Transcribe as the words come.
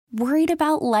Worried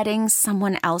about letting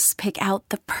someone else pick out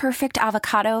the perfect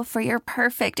avocado for your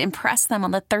perfect impress them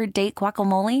on the third date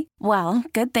guacamole? Well,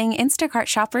 good thing Instacart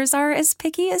shoppers are as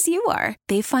picky as you are.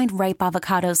 They find ripe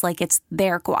avocados like it's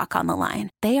their guac on the line.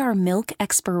 They are milk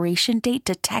expiration date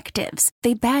detectives.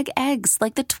 They bag eggs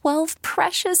like the 12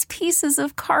 precious pieces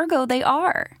of cargo they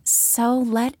are. So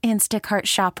let Instacart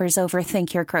shoppers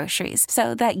overthink your groceries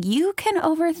so that you can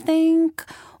overthink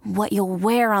what you'll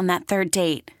wear on that third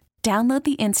date. Download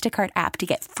the Instacart app to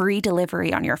get free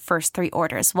delivery on your first 3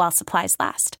 orders while supplies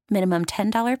last. Minimum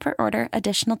 $10 per order.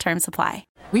 Additional terms apply.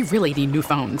 We really need new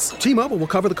phones. T-Mobile will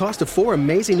cover the cost of 4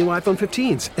 amazing new iPhone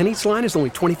 15s, and each line is only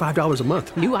 $25 a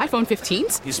month. New iPhone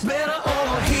 15s? It's better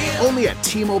over here. Only at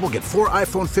T-Mobile, get 4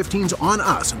 iPhone 15s on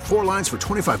us and 4 lines for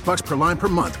 $25 per line per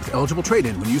month with eligible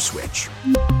trade-in when you switch.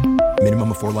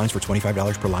 Minimum of 4 lines for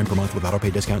 $25 per line per month with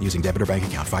autopay discount using debit or bank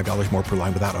account. $5 more per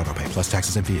line without autopay, plus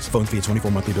taxes and fees. Phone fee at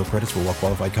 24 monthly bill credits for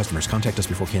well-qualified customers. Contact us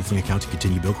before canceling account to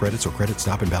continue bill credits or credit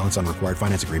stop and balance on required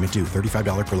finance agreement due.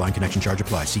 $35 per line connection charge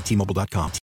applies. See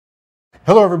T-Mobile.com.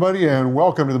 Hello, everybody, and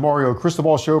welcome to the Mario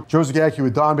Cristobal Show. Joe Zagacki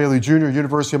with Don Baliey Jr.,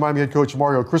 University of Miami head coach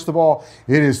Mario Cristobal.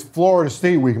 It is Florida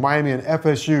State Week. Miami and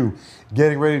FSU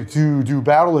getting ready to do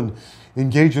battle and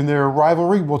engage in their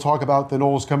rivalry. We'll talk about the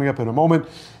Noles coming up in a moment.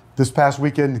 This past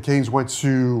weekend, the Canes went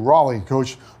to Raleigh.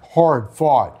 Coach,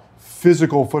 hard-fought,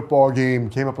 physical football game,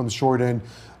 came up on the short end.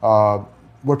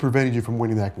 What prevented you from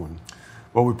winning that one?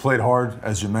 Well, we played hard,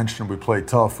 as you mentioned. We played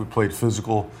tough. We played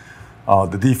physical.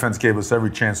 The defense gave us every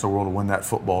chance in the world to win that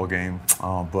football game,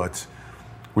 but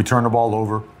we turned the ball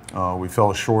over. We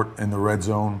fell short in the red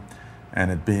zone,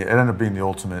 and it ended up being the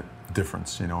ultimate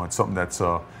difference. You know, it's something that's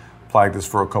plagued us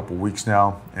for a couple weeks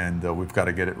now, and we've got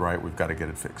to get it right. We've got to get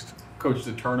it fixed. Coach,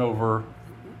 the turnover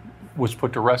was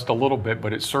put to rest a little bit,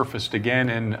 but it surfaced again,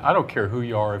 and I don't care who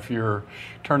you are, if you're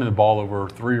turning the ball over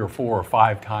 3 or 4 or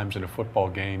 5 times in a football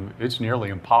game, it's nearly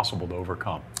impossible to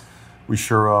overcome. We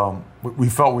sure, we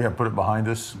felt we had put it behind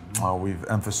us. We've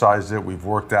emphasized it, we've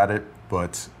worked at it,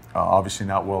 but obviously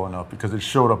not well enough because it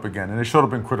showed up again, and it showed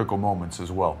up in critical moments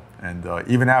as well. And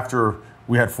even after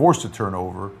we had forced a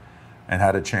turnover and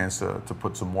had a chance to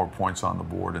put some more points on the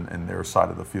board in their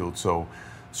side of the field. So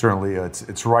certainly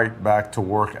it's right back to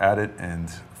work at it and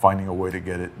finding a way to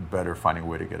get it better, finding a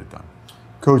way to get it done.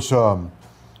 Coach,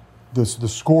 the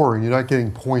scoring, you're not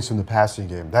getting points in the passing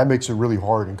game. That makes it really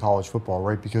hard in college football,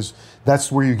 right? Because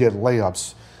that's where you get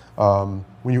layups.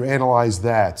 When you analyze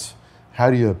that,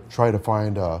 how do you try to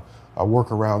find a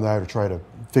work around that or try to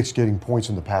fix getting points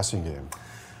in the passing game?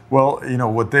 Well, you know,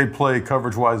 what they play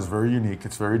coverage-wise is very unique.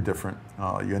 It's very different.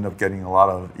 You end up getting a lot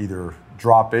of either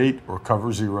drop 8 or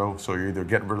cover 0. So you're either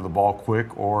getting rid of the ball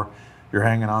quick or you're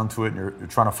hanging on to it and you're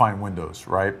trying to find windows,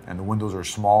 right? And the windows are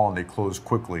small and they close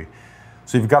quickly.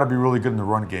 So you've got to be really good in the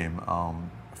run game.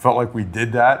 Felt like we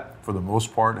did that for the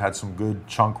most part, had some good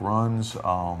chunk runs.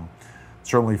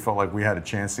 Certainly felt like we had a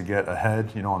chance to get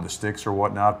ahead, you know, on the sticks or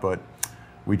whatnot, but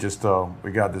we just,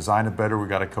 we got to design it better, we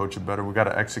got to coach it better, we got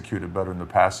to execute it better in the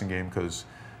passing game because,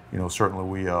 you know, certainly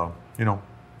we, you know,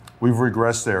 we've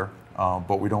regressed there,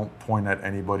 but we don't point at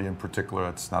anybody in particular.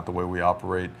 That's not the way we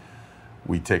operate.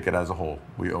 We take it as a whole.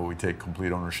 We take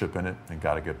complete ownership in it and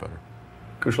got to get better.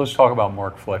 Coach, let's talk about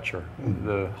Mark Fletcher.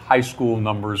 The high school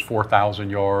numbers, 4,000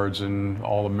 yards and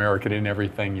All-American and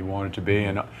everything you want it to be.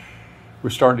 And we're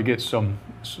starting to get some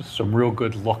real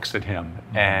good looks at him.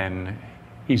 And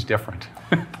he's different,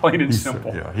 plain and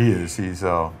simple. Yeah, he is.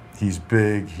 He's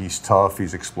big, he's tough,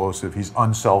 he's explosive, he's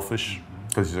unselfish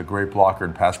because he's a great blocker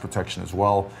in pass protection as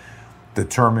well.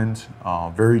 Determined,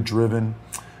 very driven.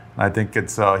 And I think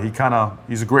it's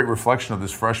he's a great reflection of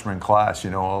this freshman class.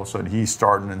 You know, all of a sudden he's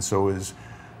starting, and so is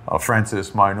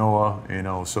Francis Mainoa. You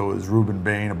know, so is Ruben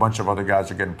Bain. A bunch of other guys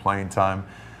are getting playing time.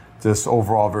 Just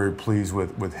overall, very pleased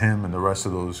with him and the rest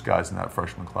of those guys in that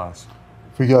freshman class.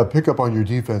 If we pick up on your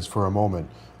defense for a moment,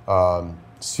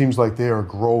 seems like they are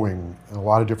growing in a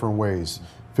lot of different ways.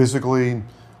 Physically,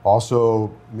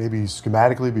 also maybe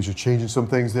schematically, because you're changing some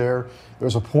things there.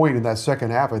 There's a point in that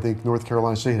second half, I think North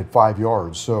Carolina State had 5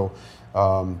 yards. So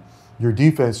your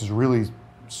defense is really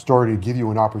starting to give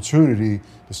you an opportunity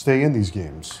to stay in these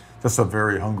games. That's a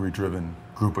very hungry, driven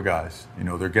group of guys. You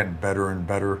know, they're getting better and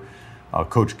better.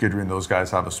 Coach Guidry and those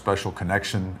guys have a special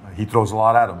connection. He throws a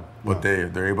lot at them, but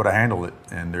they're able to handle it,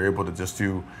 and they're able to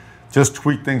just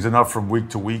tweak things enough from week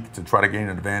to week to try to gain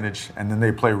an advantage. And then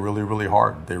they play really, really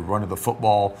hard. They run to the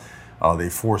football. They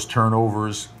force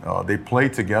turnovers. They play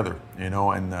together, you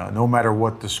know, and no matter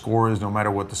what the score is, no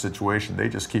matter what the situation, they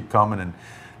just keep coming, and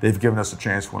they've given us a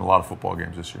chance to win a lot of football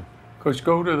games this year. Coach,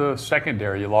 go to the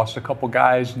secondary. You lost a couple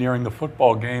guys nearing the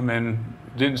football game and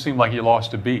didn't seem like you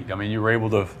lost a beat. I mean, you were able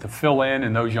to fill in,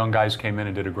 and those young guys came in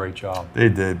and did a great job. They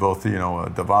did. Both,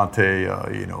 Devontae,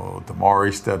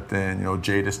 Damari stepped in,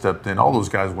 Jada stepped in. All those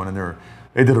guys went in there.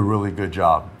 They did a really good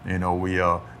job.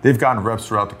 They've gotten reps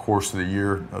throughout the course of the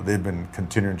year. They've been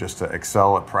continuing just to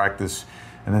excel at practice,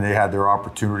 and then they had their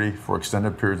opportunity for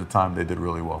extended periods of time. They did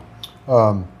really well.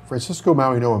 Francisco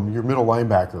Mauinoa, your middle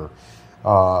linebacker,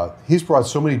 he's brought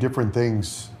so many different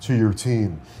things to your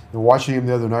team. And watching him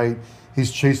the other night,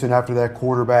 he's chasing after that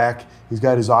quarterback. He's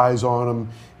got his eyes on him.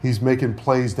 He's making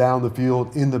plays down the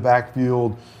field, in the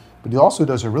backfield. But he also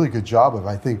does a really good job of,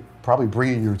 I think, probably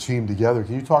bringing your team together.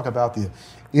 Can you talk about the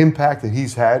impact that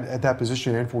he's had at that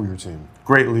position and for your team?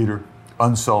 Great leader,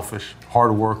 unselfish,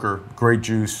 hard worker, great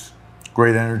juice,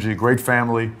 great energy, great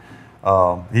family.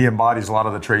 He embodies a lot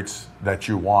of the traits that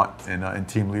you want in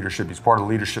team leadership. He's part of the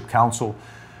leadership council.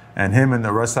 And him and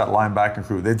the rest of that linebacking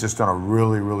crew, they've just done a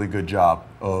really, really good job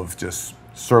of just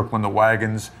circling the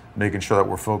wagons, making sure that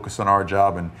we're focused on our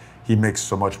job, and he makes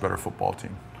a much better football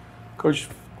team. Coach,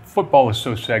 football is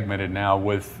so segmented now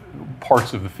with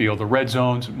parts of the field. The red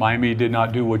zones, Miami did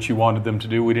not do what you wanted them to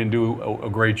do. We didn't do a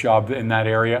great job in that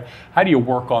area. How do you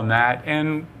work on that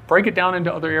and break it down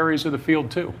into other areas of the field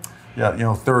too?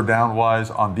 Yeah, third down wise,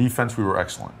 on defense we were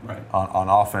excellent. Right. On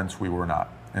offense we were not.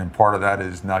 And part of that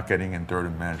is not getting in third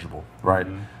and manageable, right?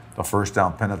 Mm-hmm. The first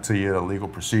down penalty, a legal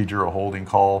procedure, a holding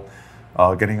call,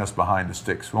 getting us behind the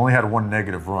sticks. We only had one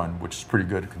negative run, which is pretty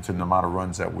good considering the amount of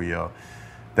runs that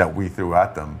we threw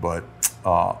at them. But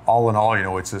all in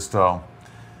all, it's just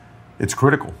it's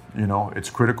critical. It's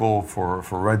critical for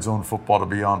red zone football to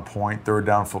be on point, third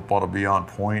down football to be on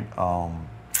point.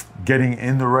 Getting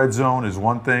in the red zone is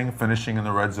one thing, finishing in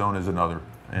the red zone is another.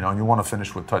 And you want to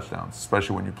finish with touchdowns,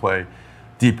 especially when you play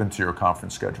deep into your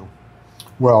conference schedule.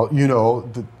 Well,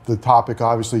 the topic,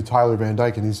 obviously, Tyler Van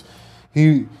Dyke, and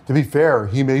he, to be fair,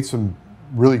 he made some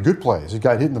really good plays. He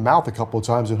got hit in the mouth a couple of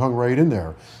times and hung right in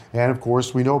there. And, of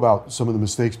course, we know about some of the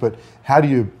mistakes, but how do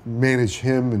you manage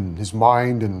him and his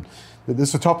mind? And this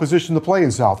is a tough position to play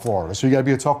in South Florida, so you got to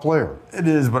be a tough player. It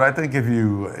is, but I think if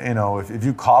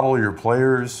you coddle your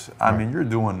players, I mean, you're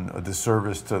doing a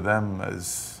disservice to them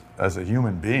as a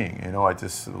human being.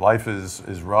 Life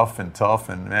is rough and tough,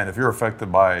 and man, if you're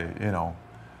affected by,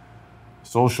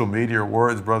 social media or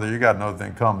words, brother, you got another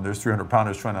thing coming. There's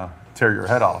 300-pounders trying to tear your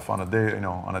head off on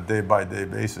a day-by-day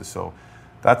basis. So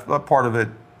that part of it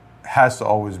has to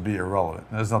always be irrelevant.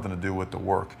 It has nothing to do with the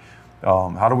work.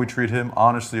 How do we treat him?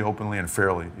 Honestly, openly, and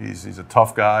fairly. He's a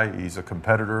tough guy. He's a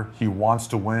competitor. He wants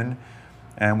to win,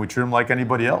 and we treat him like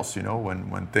anybody else.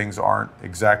 When things aren't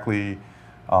exactly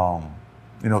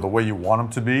the way you want them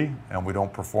to be, and we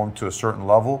don't perform to a certain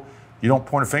level, you don't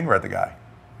point a finger at the guy.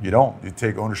 You don't. You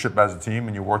take ownership as a team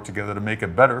and you work together to make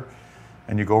it better,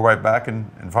 and you go right back and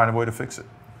find a way to fix it.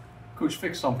 Coach,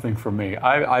 fix something for me.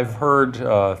 I've heard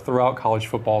throughout college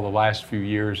football the last few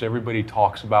years, everybody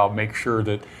talks about make sure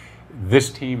that this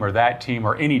team or that team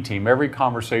or any team, every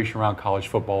conversation around college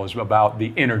football is about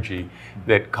the energy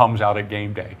that comes out at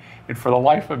game day. And for the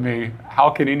life of me, how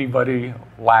can anybody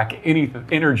lack any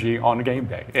energy on game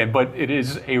day? But it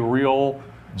is a real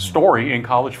story in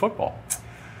college football.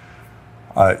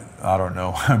 I don't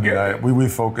know. I mean, we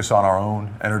focus on our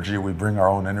own energy. We bring our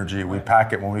own energy. We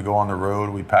pack it when we go on the road.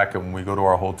 We pack it when we go to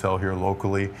our hotel here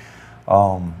locally.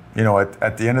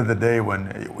 At the end of the day,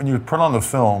 when you put on the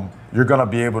film, you're going to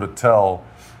be able to tell,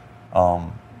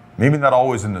 maybe not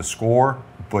always in the score,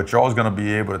 but you're always going to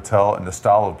be able to tell in the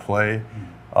style of play,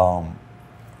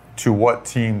 to what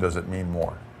team does it mean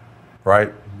more,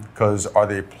 right? Because are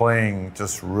they playing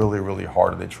just really, really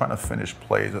hard? Are they trying to finish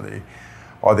plays?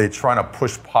 Are they trying to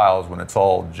push piles when it's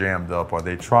all jammed up? Are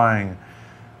they trying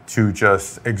to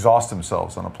just exhaust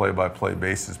themselves on a play-by-play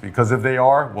basis? Because if they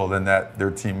are, well, then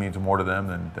their team means more to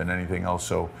them than anything else.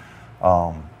 So,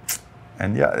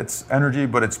 it's energy,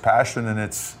 but it's passion, and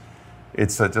it's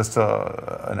just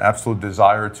an absolute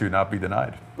desire to not be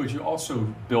denied. But you also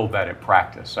build that at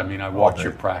practice. I mean, I watch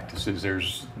your practices.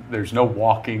 There's no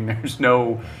walking. There's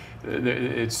no.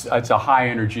 It's a high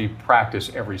energy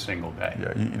practice every single day.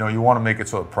 Yeah, you want to make it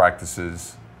so that practice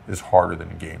is harder than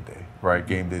a game day, right?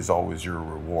 Game day is always your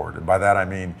reward, and by that I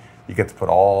mean you get to put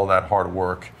all that hard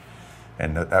work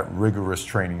and that rigorous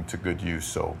training to good use.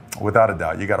 So without a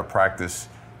doubt, you got to practice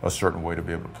a certain way to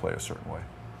be able to play a certain way.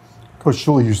 Coach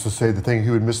Shuley used to say the thing he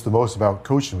would miss the most about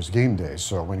coaching was game day.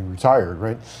 So when he retired,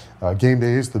 right, game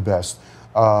day is the best.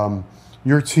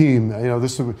 Your team,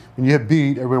 this is, when you get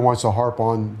beat, everybody wants to harp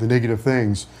on the negative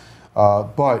things.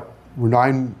 But we're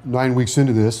nine weeks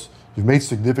into this. You've made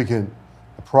significant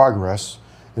progress.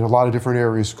 in a lot of different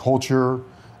areas, culture,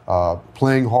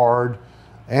 playing hard,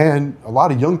 and a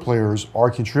lot of young players are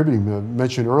contributing. I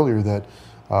mentioned earlier that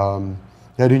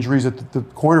had injuries at the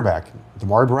cornerback.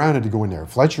 Damari Brown had to go in there.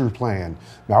 Fletcher playing.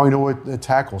 Now we know at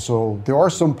tackle. So there are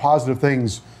some positive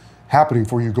things happening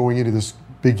for you going into this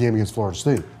big game against Florida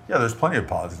State. Yeah, there's plenty of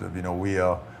positive. You know,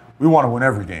 we want to win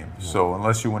every game. So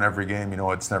unless you win every game, you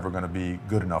know, it's never going to be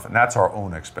good enough. And that's our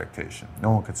own expectation.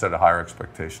 No one could set a higher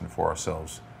expectation for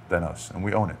ourselves than us. And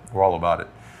we own it. We're all about it.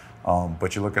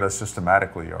 But you look at us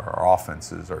systematically, our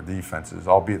offenses, our defenses,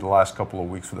 albeit the last couple of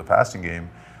weeks for the passing game,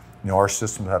 you know, our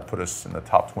systems have put us in the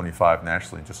top 25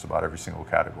 nationally in just about every single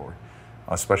category.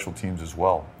 Special teams as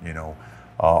well. You know,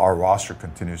 our roster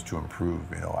continues to improve.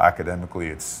 You know, academically,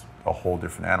 it's a whole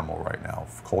different animal right now.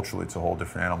 Culturally, it's a whole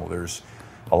different animal. There's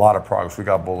a lot of progress. We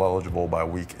got bowl eligible by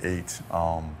week 8.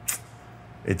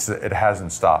 It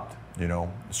hasn't stopped. You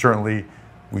know, certainly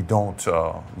we don't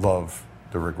love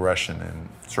the regression and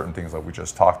certain things like we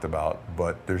just talked about,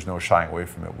 but there's no shying away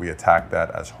from it. We attack that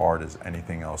as hard as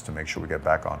anything else to make sure we get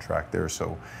back on track there.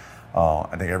 So I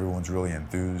think everyone's really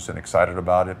enthused and excited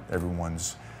about it.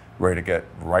 Everyone's ready to get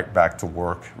right back to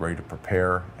work, ready to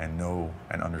prepare and know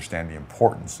and understand the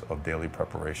importance of daily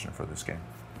preparation for this game.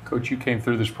 Coach, you came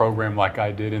through this program like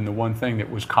I did, and the one thing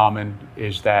that was common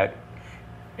is that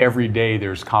every day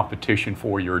there's competition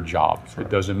for your job. Right. It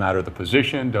doesn't matter the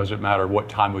position, doesn't matter what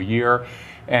time of year.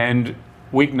 And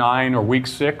week 9 or week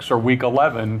 6 or week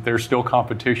 11, there's still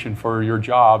competition for your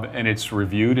job, and it's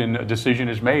reviewed and a decision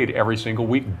is made every single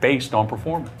week based on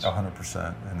performance.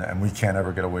 100%. And we can't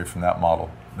ever get away from that model.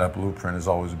 That blueprint has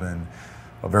always been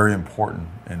very important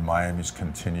in Miami's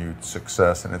continued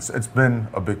success, and it's been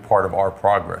a big part of our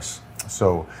progress.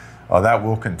 So that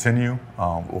will continue.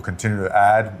 We'll continue to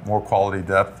add more quality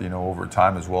depth, you know, over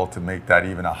time as well to make that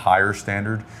even a higher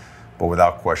standard. But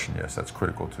without question, yes, that's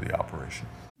critical to the operation.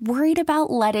 Worried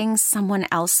about letting someone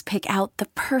else pick out the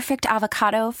perfect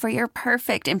avocado for your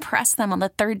perfect impress them on the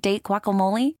third date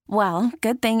guacamole? Well,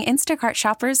 good thing Instacart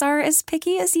shoppers are as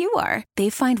picky as you are.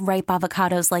 They find ripe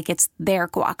avocados like it's their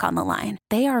guac on the line.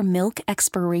 They are milk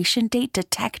expiration date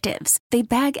detectives. They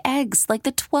bag eggs like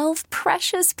the 12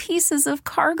 precious pieces of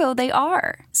cargo they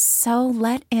are. So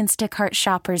let Instacart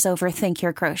shoppers overthink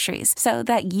your groceries so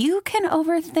that you can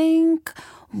overthink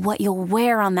what you'll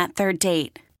wear on that third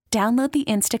date. Download the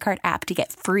Instacart app to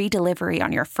get free delivery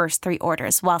on your first 3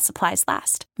 orders while supplies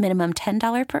last. Minimum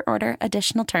 $10 per order.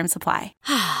 Additional terms apply.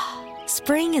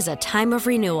 Spring is a time of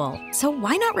renewal, so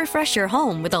why not refresh your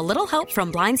home with a little help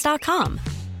from Blinds.com?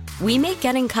 We make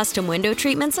getting custom window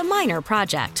treatments a minor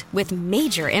project with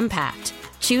major impact.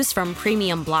 Choose from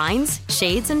premium blinds,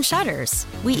 shades, and shutters.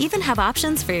 We even have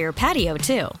options for your patio,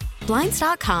 too.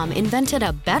 Blinds.com invented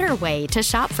a better way to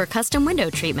shop for custom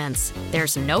window treatments.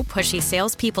 There's no pushy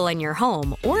salespeople in your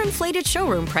home or inflated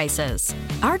showroom prices.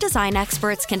 Our design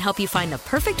experts can help you find the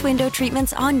perfect window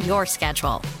treatments on your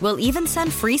schedule. We'll even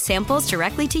send free samples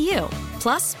directly to you.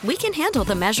 Plus, we can handle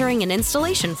the measuring and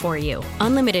installation for you.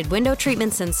 Unlimited window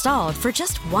treatments installed for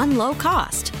just one low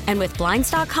cost. And with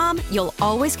Blinds.com, you'll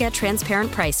always get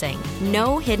transparent pricing.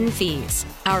 No hidden fees.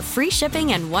 Our free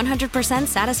shipping and 100%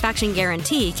 satisfaction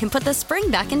guarantee can put the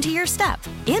spring back into your step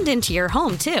and into your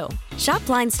home, too. Shop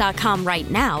Blinds.com right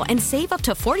now and save up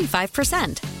to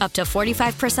 45%. Up to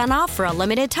 45% off for a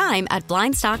limited time at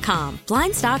Blinds.com.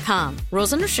 Blinds.com.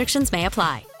 Rules and restrictions may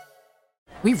apply.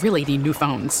 We really need new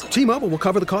phones. T-Mobile will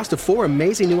cover the cost of 4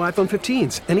 amazing new iPhone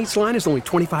 15s, and each line is only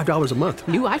 $25 a month.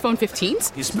 New iPhone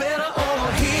 15s? It's better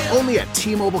over here. Only at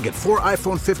T-Mobile, get 4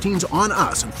 iPhone 15s on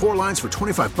us and 4 lines for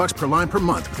 $25 per line per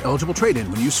month with eligible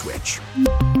trade-in when you switch.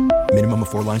 Minimum of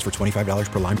 4 lines for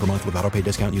 $25 per line per month with autopay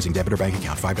discount using debit or bank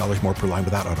account. $5 more per line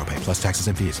without autopay, plus taxes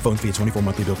and fees. Phone fee at 24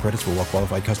 monthly bill credits for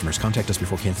well-qualified customers. Contact us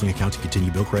before canceling account to continue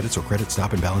bill credits or credit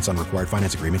stop and balance on required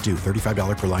finance agreement due.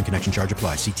 $35 per line connection charge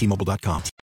applies. See T-Mobile.com.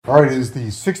 All right, it is the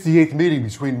 68th meeting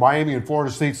between Miami and Florida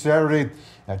State Saturday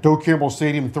at Doak Campbell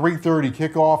Stadium, 3:30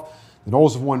 kickoff. The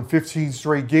Noles have won 15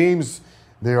 straight games.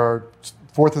 They are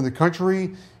 4th in the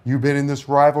country. You've been in this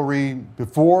rivalry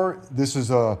before. This is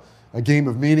a game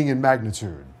of meaning and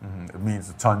magnitude. Mm-hmm. It means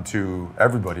a ton to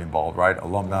everybody involved, right?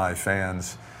 Alumni,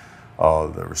 fans,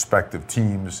 the respective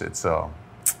teams. It's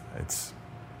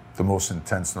the most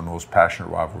intense and the most passionate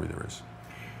rivalry there is.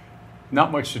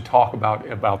 Not much to talk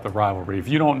about the rivalry. If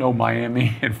you don't know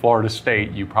Miami and Florida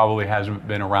State, you probably hasn't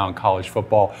been around college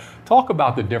football. Talk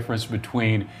about the difference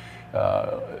between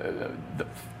the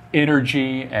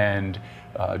energy and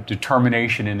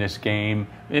determination in this game.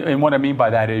 And what I mean by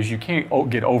that is you can't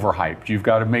get overhyped. You've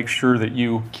got to make sure that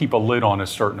you keep a lid on a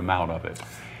certain amount of it.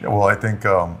 Yeah, well, I think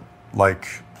like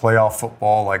playoff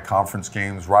football, like conference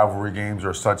games, rivalry games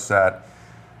are such that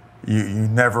you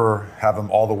never have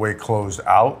them all the way closed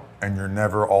out, and you're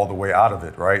never all the way out of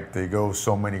it, right? They go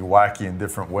so many wacky and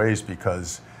different ways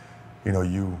because,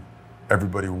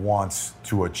 everybody wants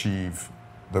to achieve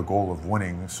the goal of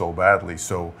winning so badly.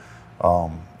 So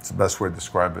it's the best way to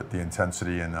describe it, the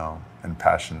intensity and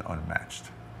passion unmatched.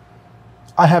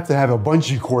 I have to have a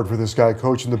bungee cord for this guy,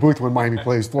 Coach, in the booth when Miami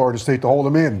plays Florida State to hold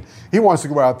him in. He wants to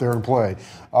go out there and play.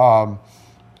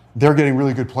 They're getting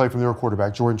really good play from their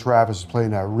quarterback. Jordan Travis is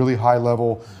playing at a really high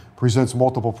level, presents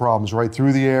multiple problems right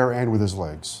through the air and with his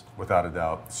legs. Without a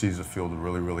doubt. Sees the field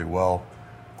really, really well.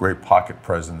 Great pocket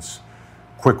presence.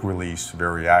 Quick release,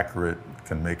 very accurate,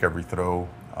 can make every throw,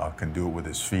 can do it with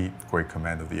his feet. Great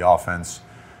command of the offense.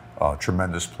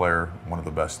 Tremendous player, one of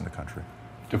the best in the country.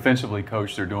 Defensively,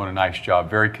 Coach, they're doing a nice job.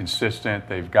 Very consistent.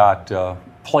 They've got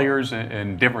players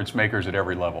and difference makers at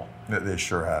every level. They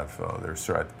sure have.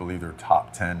 I believe they're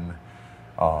top 10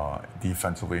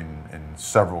 defensively in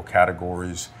several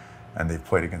categories, and they've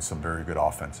played against some very good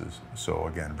offenses. So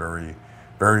again, very,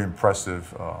 very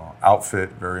impressive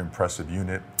outfit, very impressive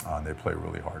unit. They play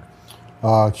really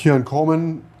hard. Keon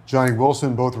Coleman, Johnny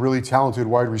Wilson, both really talented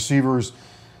wide receivers.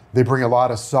 They bring a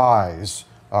lot of size.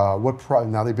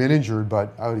 Now they've been injured,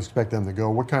 but I would expect them to go.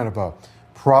 What kind of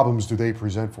problems do they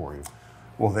present for you?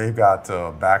 Well, they've got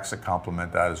backs that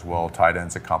complement that as well, tight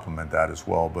ends that complement that as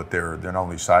well. But they're not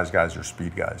only size guys, they're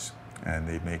speed guys, and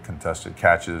they make contested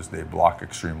catches. They block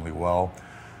extremely well,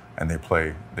 and they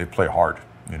play hard.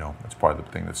 That's probably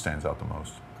the thing that stands out the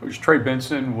most. Coach, Trey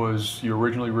Benson you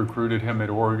originally recruited him at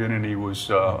Oregon, and he was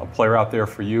a player out there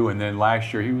for you. And then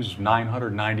last year he was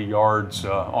 990 yards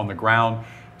on the ground.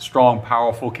 Strong,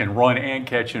 powerful, can run and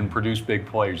catch and produce big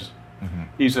plays. Mm-hmm.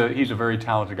 He's a very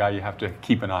talented guy you have to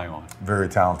keep an eye on. Very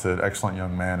talented, excellent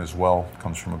young man as well.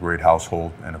 Comes from a great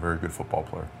household and a very good football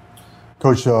player.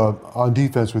 Coach, on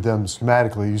defense with them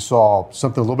schematically, you saw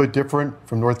something a little bit different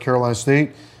from North Carolina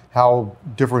State. How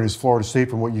different is Florida State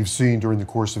from what you've seen during the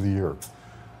course of the year?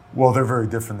 Well, they're very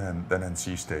different than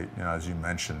NC State, as you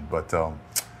mentioned. But they're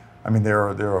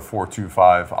a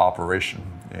 4-2-5 operation,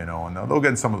 and they'll get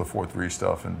in some of the 4-3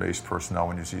 stuff and base personnel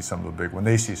when they see some of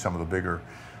the bigger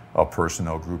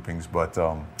personnel groupings. But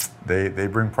they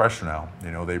bring pressure now.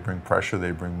 They bring pressure,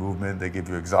 they bring movement, they give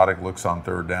you exotic looks on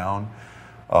third down.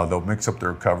 They'll mix up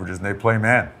their coverages and they play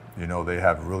man. They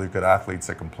have really good athletes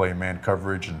that can play man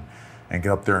coverage and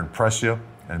get up there and press you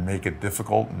and make it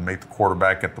difficult and make the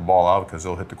quarterback get the ball out because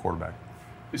they'll hit the quarterback.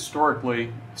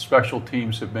 Historically, special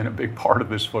teams have been a big part of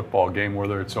this football game,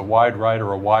 whether it's a wide right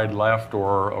or a wide left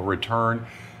or a return.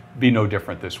 Be no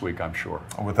different this week, I'm sure.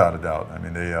 Without a doubt.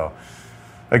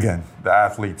 Again, the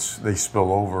athletes, they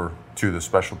spill over to the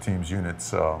special teams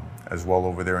units as well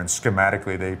over there, and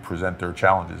schematically they present their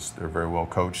challenges. They're very well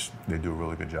coached. They do a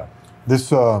really good job.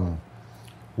 This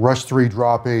rush 3,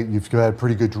 drop 8, you've had a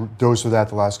pretty good dose of that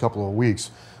the last couple of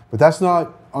weeks. But that's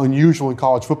not unusual in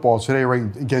college football today, right?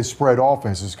 Against spread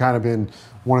offense. It's kind of been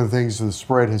one of the things the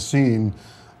spread has seen.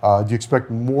 Do you expect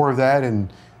more of that?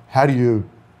 And how do you,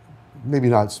 maybe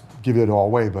not give it all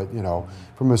away, but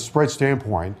from a spread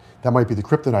standpoint, that might be the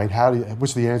kryptonite.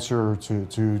 What's the answer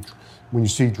to when you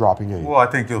see dropping 8? Well, I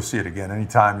think you'll see it again.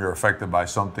 Anytime you're affected by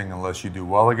something, unless you do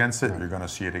well against it, you're going to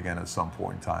see it again at some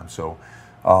point in time. So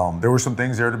there were some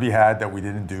things there to be had that we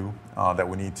didn't do, that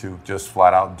we need to just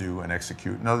flat out do and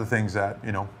execute. And other things that,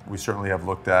 we certainly have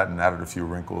looked at and added a few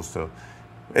wrinkles to,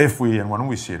 if we and when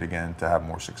we see it again, to have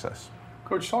more success.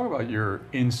 Coach, talk about your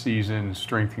in-season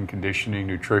strength and conditioning,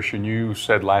 nutrition. You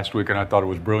said last week, and I thought it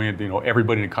was brilliant,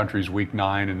 everybody in the country is week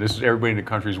 9, and this is everybody in the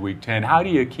country is week 10. How do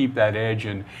you keep that edge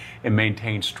and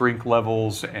maintain strength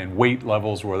levels and weight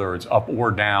levels, whether it's up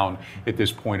or down at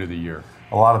this point of the year?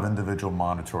 A lot of individual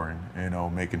monitoring,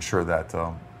 making sure that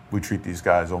we treat these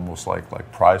guys almost like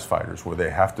prize fighters, where they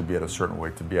have to be at a certain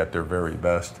weight to be at their very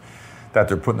best, that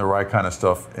they're putting the right kind of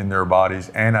stuff in their bodies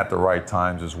and at the right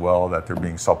times as well, that they're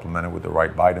being supplemented with the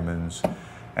right vitamins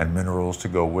and minerals to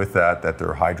go with that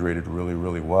they're hydrated really,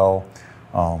 really well.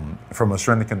 From a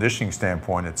strength and conditioning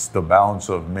standpoint, it's the balance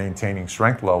of maintaining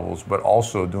strength levels, but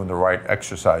also doing the right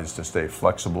exercise to stay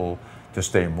flexible, to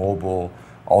stay mobile,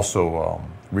 also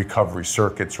recovery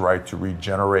circuits, right, to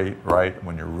regenerate, right,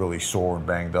 when you're really sore and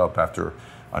banged up after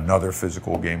another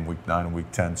physical game, week 9 and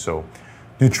week 10. So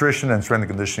nutrition and strength and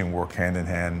conditioning work hand in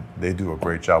hand. They do a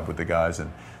great job with the guys,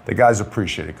 and the guys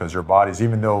appreciate it because their bodies,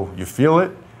 even though you feel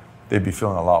it, they'd be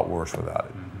feeling a lot worse without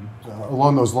it. Mm-hmm.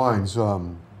 Along those lines,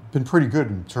 been pretty good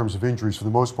in terms of injuries for the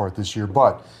most part this year,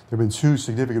 but there have been 2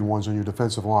 significant ones on your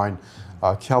defensive line,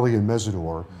 Kelly and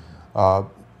Mesidor.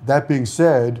 that being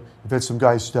said, you've had some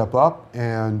guys step up,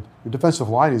 and your defensive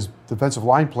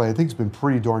line play, I think, has been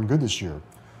pretty darn good this year.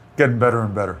 Getting better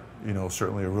and better.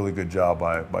 Certainly a really good job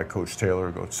by Coach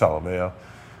Taylor, Coach Salavea.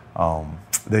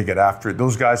 They get after it.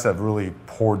 Those guys have really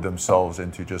poured themselves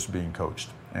into just being coached.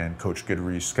 And Coach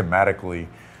Guidry, schematically,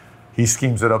 he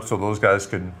schemes it up so those guys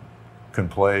can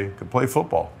play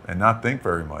football and not think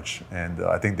very much. And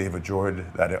I think they've enjoyed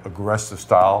that aggressive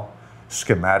style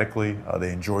schematically.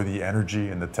 They enjoy the energy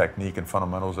and the technique and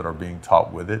fundamentals that are being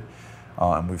taught with it.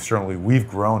 And we've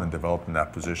grown and developed in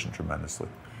that position tremendously.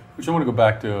 Which I want to go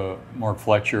back to Mark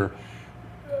Fletcher.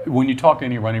 When you talk to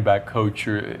any running back coach,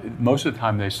 most of the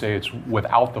time they say it's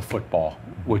without the football,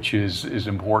 which is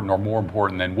important or more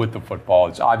important than with the football.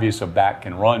 It's obvious a back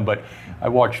can run, but I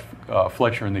watched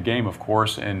Fletcher in the game, of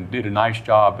course, and did a nice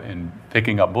job in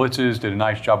picking up blitzes, did a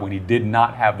nice job when he did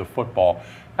not have the football.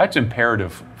 That's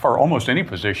imperative for almost any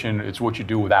position. It's what you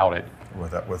do without it.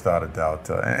 Without a doubt.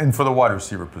 And for the wide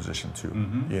receiver position, too.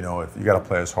 Mm-hmm. If you got to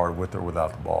play as hard with or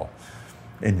without the ball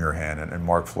in your hand. And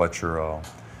Mark Fletcher,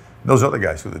 those other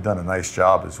guys who have done a nice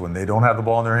job is when they don't have the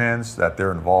ball in their hands, that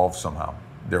they're involved somehow.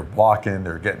 They're blocking,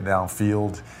 they're getting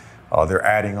downfield, they're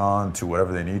adding on to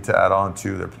whatever they need to add on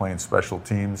to. They're playing special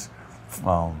teams.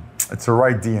 It's the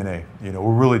right DNA.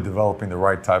 We're really developing the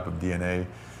right type of DNA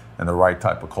and the right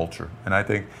type of culture. And I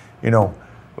think,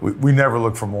 we never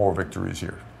look for more victories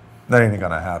here. That ain't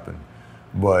going to happen.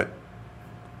 But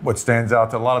what stands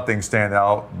out, a lot of things stand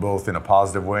out, both in a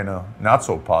positive way and a not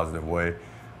so positive way.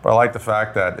 But I like the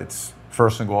fact that it's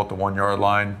first and goal at the 1 yard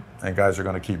line, and guys are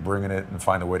going to keep bringing it and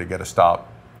find a way to get a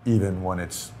stop, even when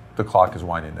the clock is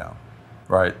winding down,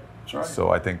 right? That's right. So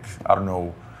I think, I don't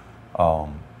know,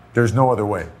 there's no other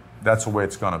way. That's the way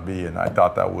it's going to be, and I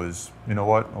thought that was, you know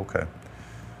what? Okay,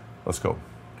 let's go.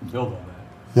 Can build on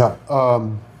that.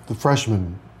 Yeah, the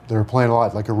freshmen, they're playing a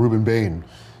lot, like a Ruben Bain.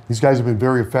 These guys have been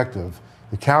very effective.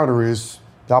 The counter is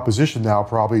the opposition now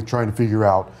probably trying to figure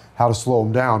out how to slow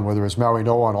them down, whether it's Maui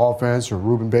Noah on offense or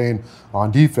Ruben Bain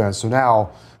on defense. So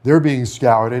now they're being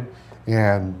scouted,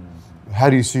 and how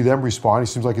do you see them respond? It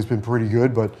seems like it's been pretty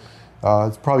good, but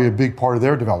it's probably a big part of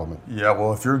their development. Yeah,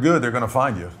 well, if you're good, they're going to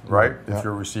find you, right? Yeah. If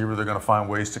you're a receiver, they're going to find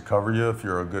ways to cover you. If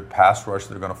you're a good pass rusher,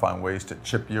 they're going to find ways to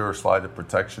chip you or slide the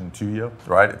protection to you,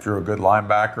 right? If you're a good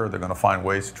linebacker, they're going to find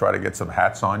ways to try to get some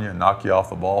hats on you and knock you off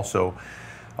the ball. So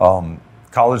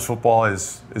college football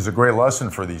is a great lesson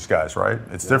for these guys, right?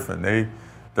 It's different.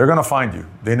 They're going to find you.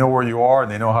 They know where you are,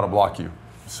 and they know how to block you.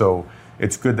 So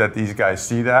it's good that these guys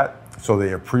see that, so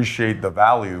they appreciate the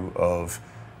value of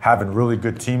having really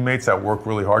good teammates that work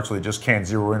really hard, so they just can't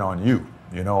zero in on you.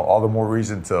 All the more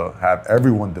reason to have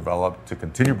everyone develop, to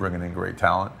continue bringing in great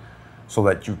talent, so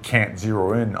that you can't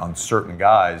zero in on certain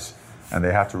guys, and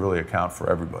they have to really account for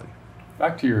everybody.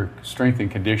 Back to your strength and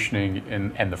conditioning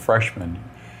and the freshmen.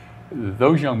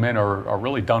 Those young men are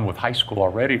really done with high school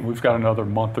already. We've got another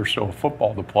month or so of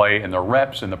football to play, and the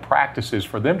reps and the practices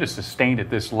for them to sustain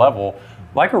at this level,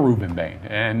 like a Ruben Bain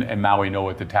and Maui Noah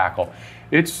at the tackle.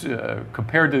 It's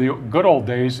compared to the good old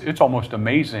days, it's almost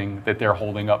amazing that they're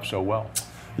holding up so well.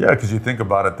 Yeah, because you think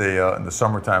about it, they in the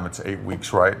summertime it's 8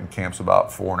 weeks, right? And camp's about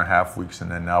 4.5 weeks, and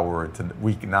then now we're into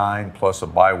week 9 plus a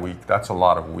bye week. That's a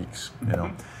lot of weeks,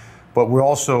 But we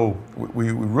also,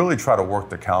 we really try to work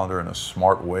the calendar in a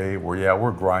smart way where,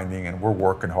 we're grinding and we're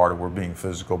working hard and we're being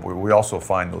physical, but we also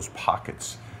find those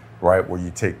pockets, right, where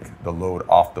you take the load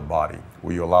off the body,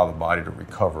 where you allow the body to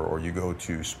recover, or you go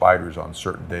to spiders on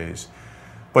certain days.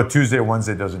 But Tuesday and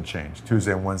Wednesday doesn't change.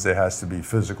 Tuesday and Wednesday has to be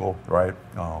physical, right?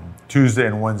 Tuesday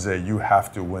and Wednesday, you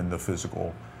have to win the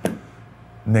physical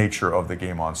nature of the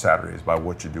game on Saturdays by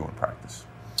what you do in practice.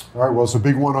 All right, well, it's a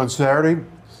big one on Saturday.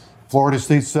 Florida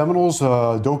State Seminoles,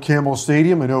 Doak Campbell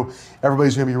Stadium. I know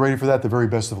everybody's going to be ready for that. The very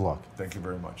best of luck. Thank you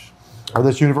very much. All right,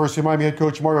 that's University of Miami head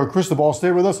coach Mario Cristobal.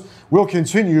 Stay with us. We'll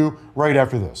continue right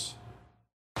after this.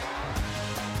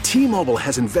 T-Mobile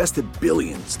has invested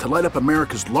billions to light up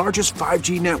America's largest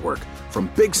 5G network, from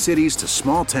big cities to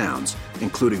small towns,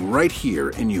 including right here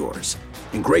in yours.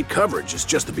 And great coverage is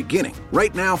just the beginning.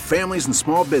 Right now, families and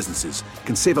small businesses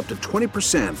can save up to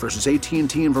 20% versus AT&T and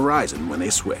Verizon when they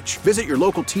switch. Visit your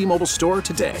local T-Mobile store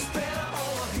today.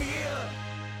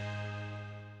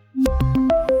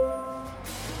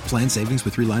 Plan savings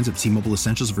with 3 lines of T-Mobile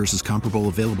Essentials versus comparable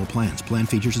available plans. Plan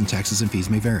features and taxes and fees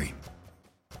may vary.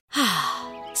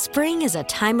 Spring is a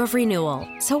time of renewal,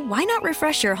 so why not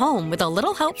refresh your home with a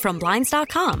little help from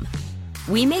Blinds.com?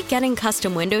 We make getting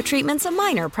custom window treatments a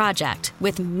minor project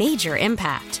with major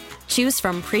impact. Choose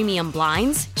from premium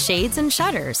blinds, shades, and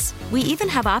shutters. We even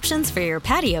have options for your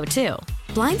patio, too.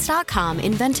 Blinds.com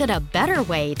invented a better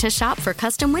way to shop for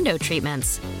custom window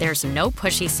treatments. There's no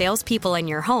pushy salespeople in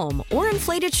your home or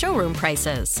inflated showroom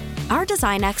prices. Our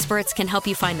design experts can help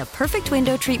you find the perfect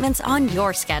window treatments on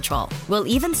your schedule. We'll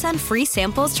even send free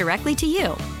samples directly to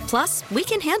you. Plus, we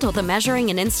can handle the measuring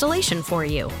and installation for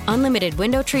you. Unlimited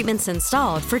window treatments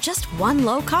installed for just one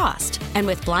low cost. And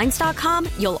with Blinds.com,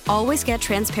 you'll always get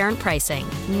transparent pricing.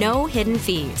 No hidden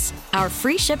fees. Our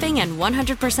free shipping and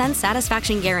 100%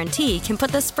 satisfaction guarantee can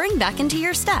put the spring back into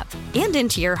your step and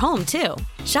into your home, too.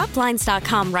 Shop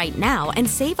Blinds.com right now and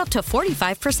save up to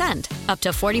 45%. Up to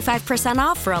 45%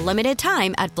 off for a limited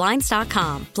time at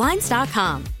Blinds.com.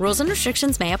 Blinds.com. Rules and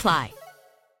restrictions may apply.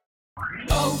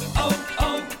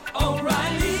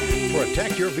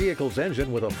 Protect your vehicle's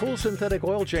engine with a full synthetic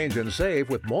oil change and save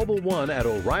with Mobile One at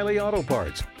O'Reilly Auto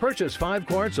Parts. Purchase 5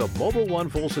 quarts of Mobile One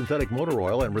full synthetic motor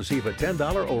oil and receive a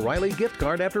 $10 O'Reilly gift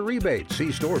card after rebate.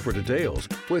 See store for details.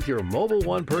 With your Mobile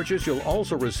One purchase, you'll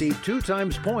also receive 2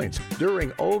 times points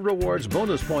during O Rewards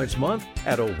Bonus Points Month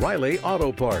at O'Reilly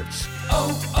Auto Parts.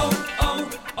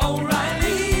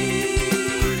 O'Reilly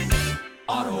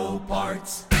Auto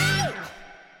Parts.